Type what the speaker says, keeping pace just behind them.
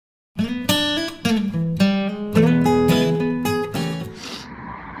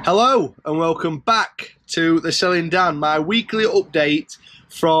Hello and welcome back to the Selling Dan, my weekly update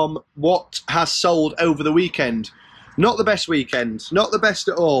from what has sold over the weekend. Not the best weekend, not the best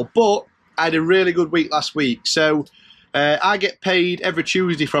at all, but I had a really good week last week. So I get paid every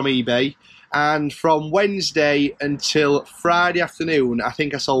Tuesday from eBay, and from Wednesday until Friday afternoon, I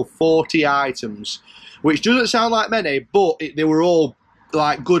think I sold 40 items, which doesn't sound like many, but they were all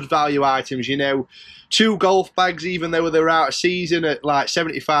like good value items, you know. 2 golf bags, even though they were out of season, at like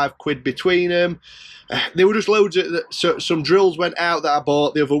 75 quid between them. There were just loads of, some drills went out that I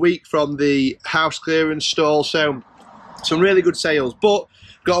bought the other week from the house clearance stall, so some really good sales, but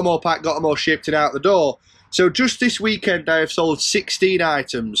got them all packed, got them all shipped and out the door. So just this weekend I have sold 16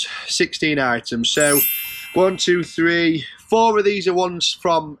 items, so 1, 2, 3, 4 of these are ones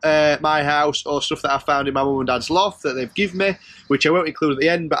from my house or stuff that I found in my mum and dad's loft that they've given me, which I won't include at the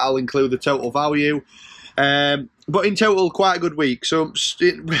end, but I'll include the total value. But in total, quite a good week. Some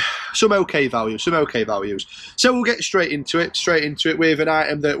okay values, So we'll get straight into it with an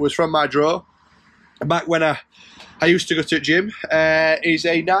item that was from my drawer back when I used to go to the gym. Is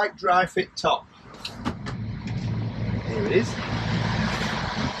a Nike Dri-FIT top. Here it is.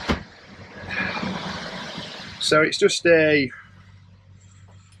 So it's just a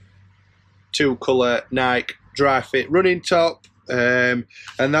 2-colour Nike Dri-FIT running top, and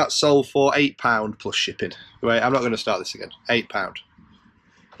that sold for £8 plus shipping. Wait, I'm not going to start this again. £8.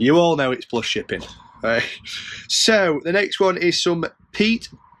 You all know it's plus shipping. Right. So the next one is some Pete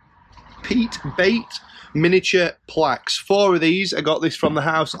Bait miniature plaques. 4 of these. I got this from the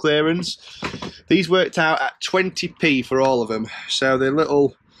house clearance. These worked out at 20p for all of them. So they're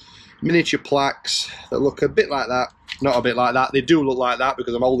little miniature plaques that look a bit like that. Not a bit like that, they do look like that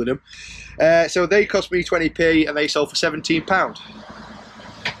because I'm holding them. So they cost me 20p and they sold for £17.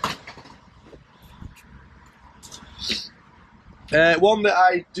 One that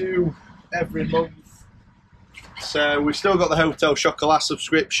I do every month. So we've still got the Hotel Chocolat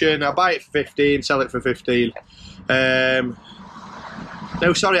subscription. I buy it for 15, sell it for 15.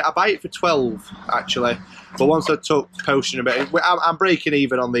 No, sorry, I buy it for 12 actually. But once I took posting a bit, I'm breaking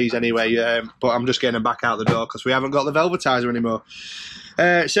even on these anyway, but I'm just getting them back out the door because we haven't got the Velvetizer anymore.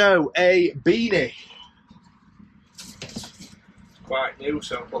 So, a beanie. Quite new,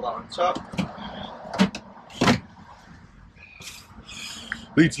 so I'll put that on top.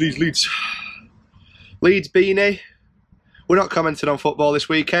 Leeds beanie. We're not commenting on football this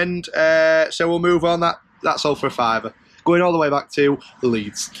weekend, so we'll move on. That's all for a £5. Going all the way back to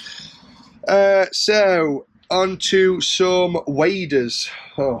Leeds. So, on to some waders.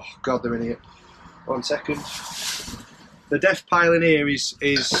 Oh, God, they're in here. 1 second. The death pile in here is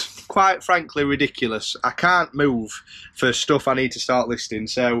quite frankly ridiculous. I can't move for stuff I need to start listing,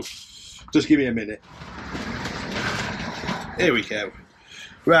 so just give me a minute. Here we go.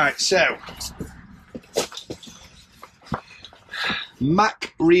 Right, so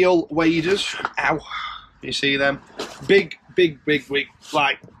Mac Real waders. Ow. You see them? Big,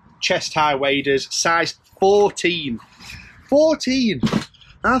 like chest high waders, size 14. 14!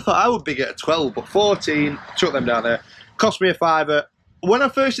 I thought I would be at a 12, but 14, chuck them down there. Cost me a £5. When I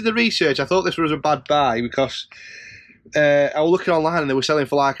first did the research, I thought this was a bad buy because I was looking online and they were selling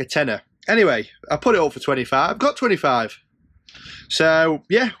for like a tenner. Anyway, I put it up for 25, got 25. So,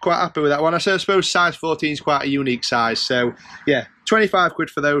 yeah, quite happy with that one. I suppose size 14 is quite a unique size, so yeah, 25 quid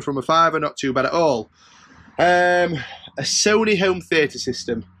for those from a £5, not too bad at all. A Sony home theatre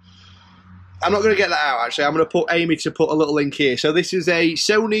system. I'm not going to get that out actually. I'm going to Amy to put a little link here. So this is a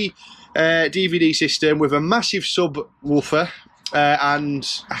Sony DVD system with a massive subwoofer and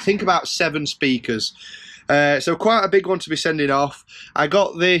I think about 7 speakers. So quite a big one to be sending off. I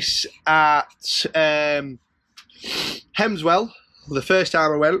got this at Hemswell the first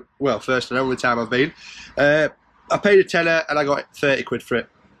time I went. Well, first and only time I've been. I paid a tenner and I got 30 quid for it.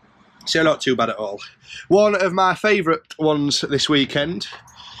 So not too bad at all. One of my favourite ones this weekend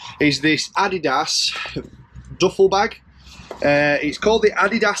is this Adidas duffel bag. It's called the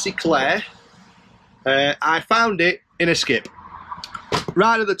Adidas Eclair. I found it in a skip.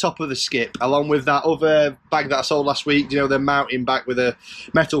 Right at the top of the skip, along with that other bag that I sold last week, you know, the mountain bag with a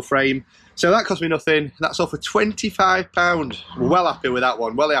metal frame. So that cost me nothing. That's all for £25. Well happy with that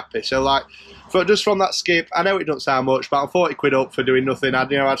one, well happy. So like, just from that skip, I know it doesn't sound much, but I'm 40 quid up for doing nothing.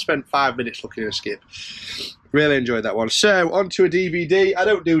 I'd spent 5 minutes looking at a skip. Really enjoyed that one. So onto a DVD. I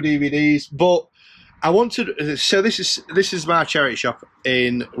don't do DVDs, but I wanted. So this is my charity shop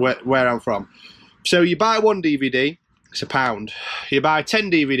in where I'm from. So you buy 1 DVD, it's £1. You buy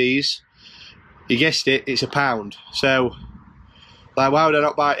 10 DVDs, you guessed it, it's £1. So like, why would I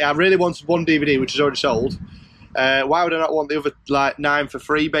not buy? I really wanted 1 DVD, which is already sold. Why would I not want the other like 9 for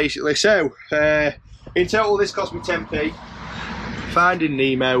free, basically? So in total, this cost me 10p. Finding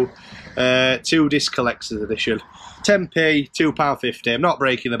Nemo, 2 disc collector's edition, 10p, £2.50. I'm not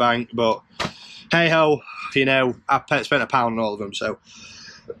breaking the bank, but hey ho, you know, I spent £1 on all of them. So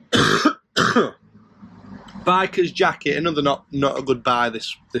biker's jacket, another not a good buy.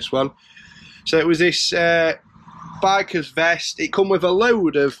 This one. So it was this biker's vest. It come with a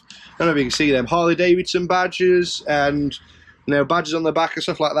load of, I don't know if you can see them, Harley Davidson badges and, you know, badges on the back and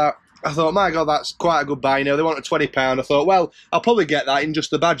stuff like that. I thought, my God, that's quite a good buy. You know, they wanted £20. I thought, well, I'll probably get that in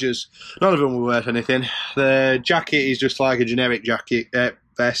just the badges. None of them were worth anything. The jacket is just like a generic jacket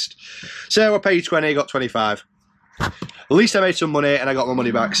vest. So I paid 20, got 25. At least I made some money and I got my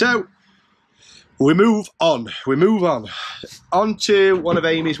money back. So we move on. We move on. On to one of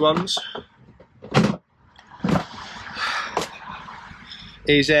Amy's ones.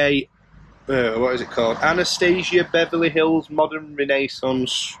 Is a what is it called? Anastasia Beverly Hills Modern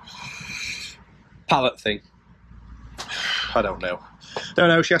Renaissance palette thing. I don't know.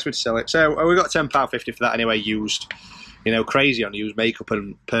 No, she asked me to sell it. So we got £10.50 for that anyway, used. You know, crazy on used makeup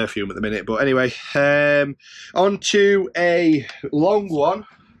and perfume at the minute. But anyway, on to a long one.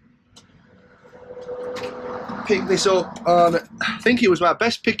 Picked this up on, I think it was my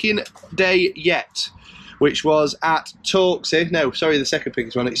best picking day yet, which was at Torksey. No, sorry, the second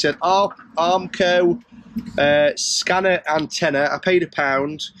biggest one. It said Armco scanner antenna. I paid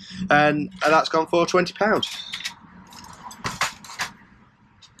 £1 and that's gone for £20.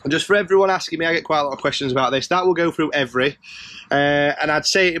 And just for everyone asking me, I get quite a lot of questions about this. That will go through every. And I'd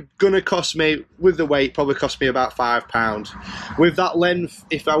say it's going to cost me, with the weight, probably cost me about £5. With that length,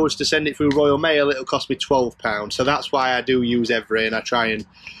 if I was to send it through Royal Mail, it'll cost me £12. So that's why I do use every, and I try and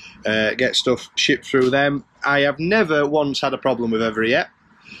get stuff shipped through them. I have never once had a problem with every yet.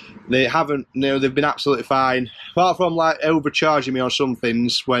 They haven't, you know, they've been absolutely fine. Apart from like overcharging me on some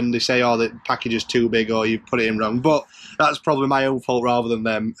things when they say, oh, the package is too big or you put it in wrong. But that's probably my own fault rather than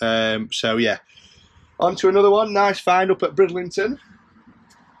them. So yeah. On to another one. Nice find up at Bridlington.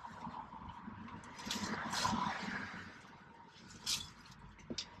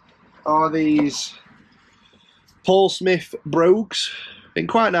 Are these Paul Smith brogues? In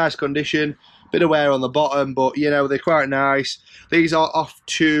quite nice condition. Bit of wear on the bottom, but you know, they're quite nice. These are off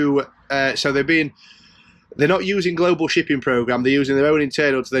to, so they're not using global shipping program. They're using their own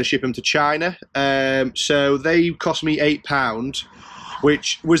internal to then ship them to China. So they cost me £8,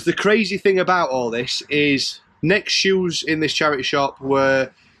 which was the crazy thing about all this is Next shoes in this charity shop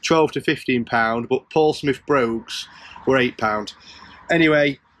were £12 to £15, but Paul Smith brogues were £8.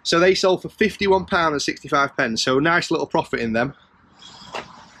 Anyway, so they sold for £51 and 65 pence. So nice little profit in them.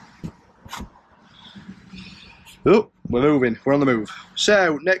 Oh, we're moving. We're on the move.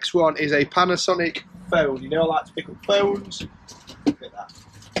 So, next one is a Panasonic phone. You know I like to pick up phones. Look at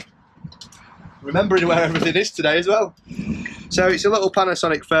that. Remembering where everything is today as well. So, it's a little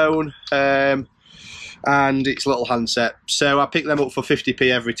Panasonic phone, and it's a little handset. So, I pick them up for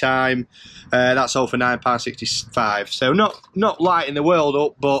 50p every time. That's all for £9.65. So, not lighting the world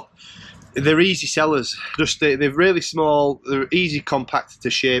up, but they're easy sellers. Just they're really small. They're easy, compact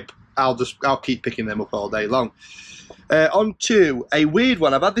to ship. I'll keep picking them up all day long. On to a weird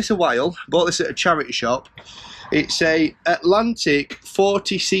one. I've had this a while. Bought this at a charity shop. It's a Atlantic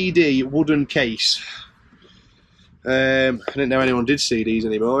 40 CD wooden case. I didn't know anyone did CDs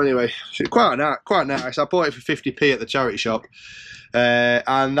anymore. Anyway, it's quite nice. I bought it for 50p at the charity shop,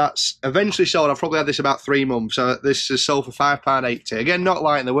 and that's eventually sold. I've probably had this about 3 months. So this is sold for £5.80. Again, not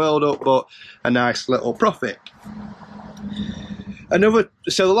lighting the world up, but a nice little profit.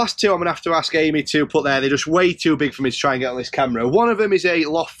 So the last two I'm going to have to ask Amy to put there. They're just way too big for me to try and get on this camera. One of them is a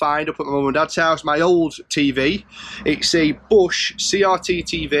loft find up at my mum and dad's house, my old TV. It's a Bosch CRT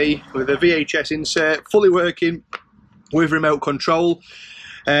TV with a VHS insert, fully working with remote control.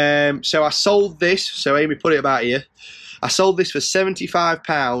 So I sold this, so Amy put it about here. I sold this for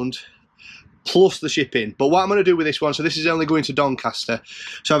 £75 plus the shipping. But what I'm going to do with this one, so this is only going to Doncaster.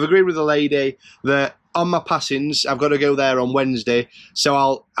 So I've agreed with the lady that on my passings, I've got to go there on Wednesday,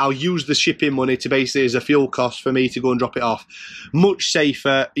 so I'll use the shipping money to basically as a fuel cost for me to go and drop it off. Much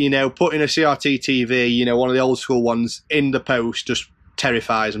safer, you know, putting a CRT TV, you know, one of the old school ones, in the post just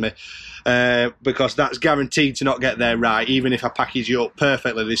terrifies me. Because that's guaranteed to not get there right, even if I package it up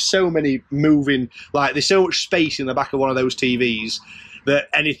perfectly. There's so many moving, like there's so much space in the back of one of those TVs that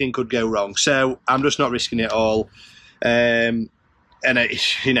anything could go wrong. So I'm just not risking it all. And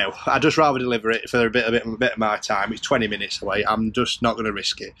you know, I'd just rather deliver it for a bit of my time. It's 20 minutes away. I'm just not going to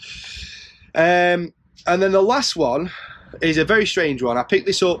risk it. And then the last one is a very strange one. I picked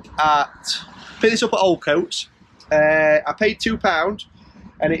this up at Old Coats. I paid £2,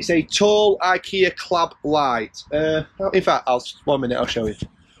 and it's a tall IKEA Club light. In fact, 1 minute, I'll show you.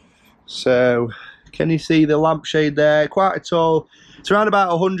 So, can you see the lampshade there? Quite a tall. It's around about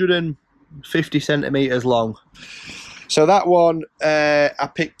 150 centimetres long. So that one I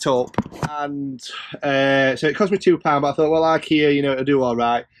picked up, and so it cost me £2, but I thought, well, IKEA, you know, it'll do all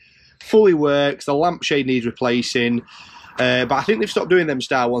right. Fully works. The lampshade needs replacing, but I think they've stopped doing them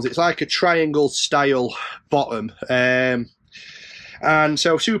style ones. It's like a triangle style bottom, and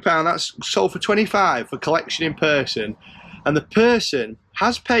so £2, that's sold for 25 for collection in person, and the person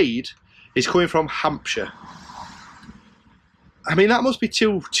has paid is coming from Hampshire. I mean, that must be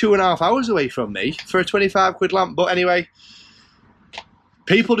two and a half hours away from me for a 25 quid lamp. But anyway,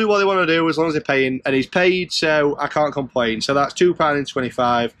 people do what they want to do as long as they're paying, and he's paid, so I can't complain. So that's £2 and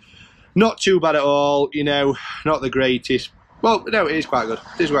 25. Not too bad at all, you know, not the greatest. Well, no, it is quite good.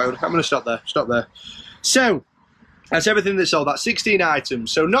 It is quite good. I'm going to stop there. Stop there. So, that's everything that's sold. That's 16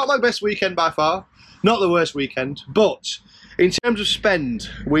 items. So, not my best weekend by far. Not the worst weekend. But, in terms of spend,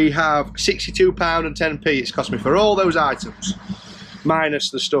 we have £62 and 10p it's cost me for all those items. Minus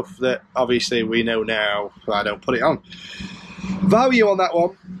the stuff that, obviously, we know now. So I don't put it on. Value on that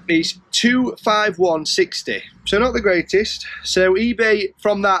one is £251.60. So not the greatest. So eBay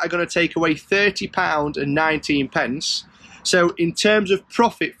from that are going to take away £30 and 19p. So in terms of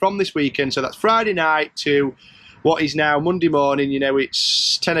profit from this weekend, so that's Friday night to what is now Monday morning, you know,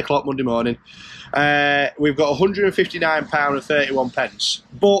 it's 10 o'clock Monday morning, we've got £159 and 31p.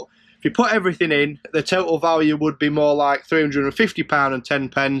 But if you put everything in, the total value would be more like £350 and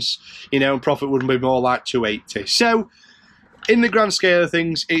 10p, you know, and profit would be more like £280. So in the grand scale of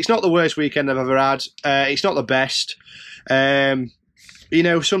things, it's not the worst weekend I've ever had. It's not the best. You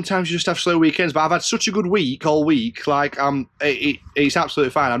know, sometimes you just have slow weekends, but I've had such a good week all week. Like, it's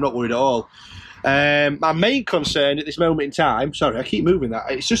absolutely fine. I'm not worried at all. My main concern at this moment in time, sorry, I keep moving that.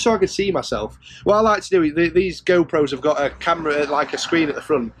 It's just so I can see myself. What I like to do is these GoPros have got a camera, like a screen at the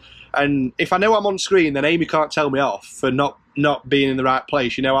front, and if I know I'm on screen, then Amy can't tell me off for not being in the right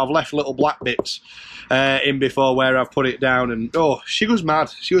place. You know, I've left little black bits in before where I've put it down, and oh, she goes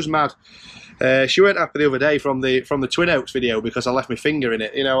mad. She goes mad. She weren't happy the other day from the Twin Oaks video because I left my finger in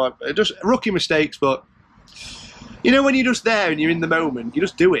it. You know, just rookie mistakes, but you know when you're just there and you're in the moment, you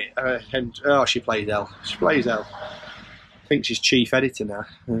just do it. And oh, she plays hell. She plays hell. I think she's chief editor now.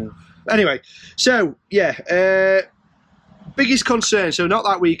 Anyway, so yeah, biggest concern. So not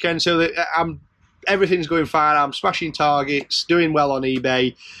that weekend. So that everything's going fine. I'm smashing targets, doing well on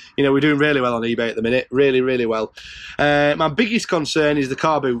eBay. You know, we're doing really well on eBay at the minute. Really, really well. My biggest concern is the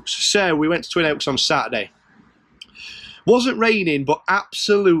car boots. So we went to Twin Oaks on Saturday. Wasn't raining, but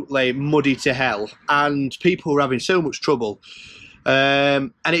absolutely muddy to hell. And people were having so much trouble.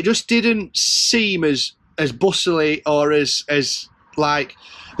 And it just didn't seem as bustly or as like...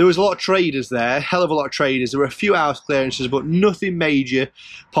 There was a lot of traders there, hell of a lot of traders. There were a few house clearances, but nothing major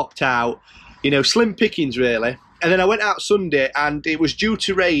popped out. You know, slim pickings really. And then I went out Sunday and it was due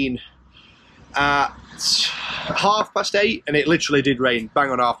to rain at 8:30, and it literally did rain,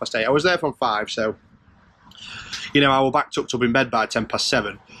 bang on 8:30. I was there from 5, so, you know, I was back tucked up in bed by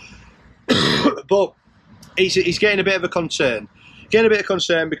 7:10. But it's getting a bit of a concern. Getting a bit of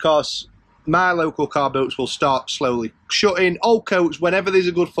concern because my local car boats will start slowly shutting. Old coats, whenever there's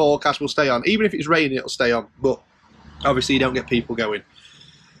a good forecast, will stay on. Even if it's raining, it'll stay on. But obviously you don't get people going.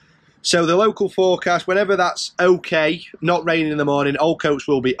 So the local forecast, whenever that's okay, not raining in the morning, Old Coats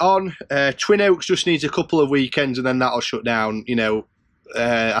will be on. Twin Oaks just needs a couple of weekends and then that'll shut down. You know,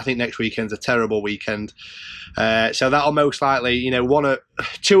 I think next weekend's a terrible weekend. So that'll most likely, you know,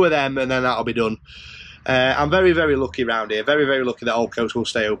 2 of them and then that'll be done. I'm very, very lucky around here. Very, very lucky that Old Coats will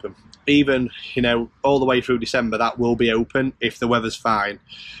stay open. Even, you know, all the way through December, that will be open if the weather's fine.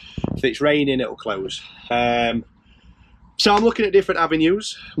 If it's raining, it'll close. So I'm looking at different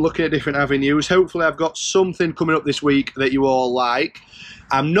avenues. Hopefully I've got something coming up this week that you all like.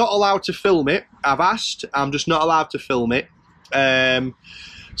 I'm not allowed to film it. I've asked. I'm just not allowed to film it.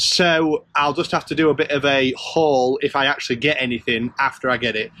 So I'll just have to do a bit of a haul if I actually get anything after I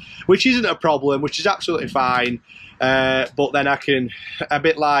get it. Which isn't a problem, which is absolutely fine. But then I can, a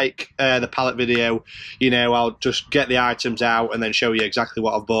bit like the pallet video, you know, I'll just get the items out and then show you exactly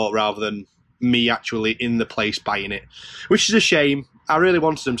what I've bought rather than me actually in the place buying it, which is a shame. I really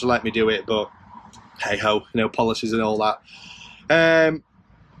wanted them to let me do it, but hey ho, you know, policies and all that.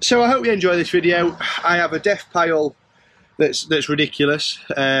 So I hope you enjoy this video. I have a death pile that's ridiculous,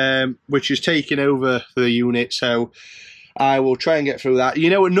 which is taking over the unit, so I will try and get through that.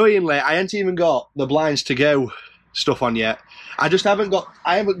 You know, annoyingly, I ain't even got the blinds to go stuff on yet. I just haven't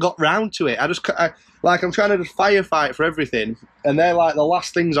got round to it. I'm trying to just firefight for everything, and they're like the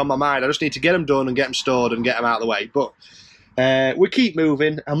last things on my mind. I just need to get them done and get them stored and get them out of the way. But we keep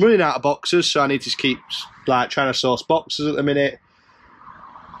moving. I'm running out of boxes, so I need to keep like trying to source boxes at the minute.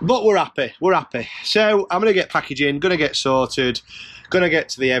 But we're happy. We're happy. So I'm gonna get packaging, gonna get sorted, gonna get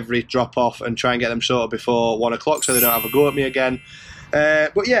to the every drop off and try and get them sorted before 1 o'clock, so they don't have a go at me again.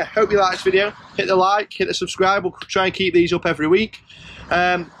 But yeah, hope you like this video. Hit the like, hit the subscribe. We'll try and keep these up every week.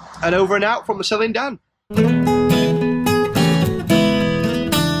 And over and out from the Selling Dan.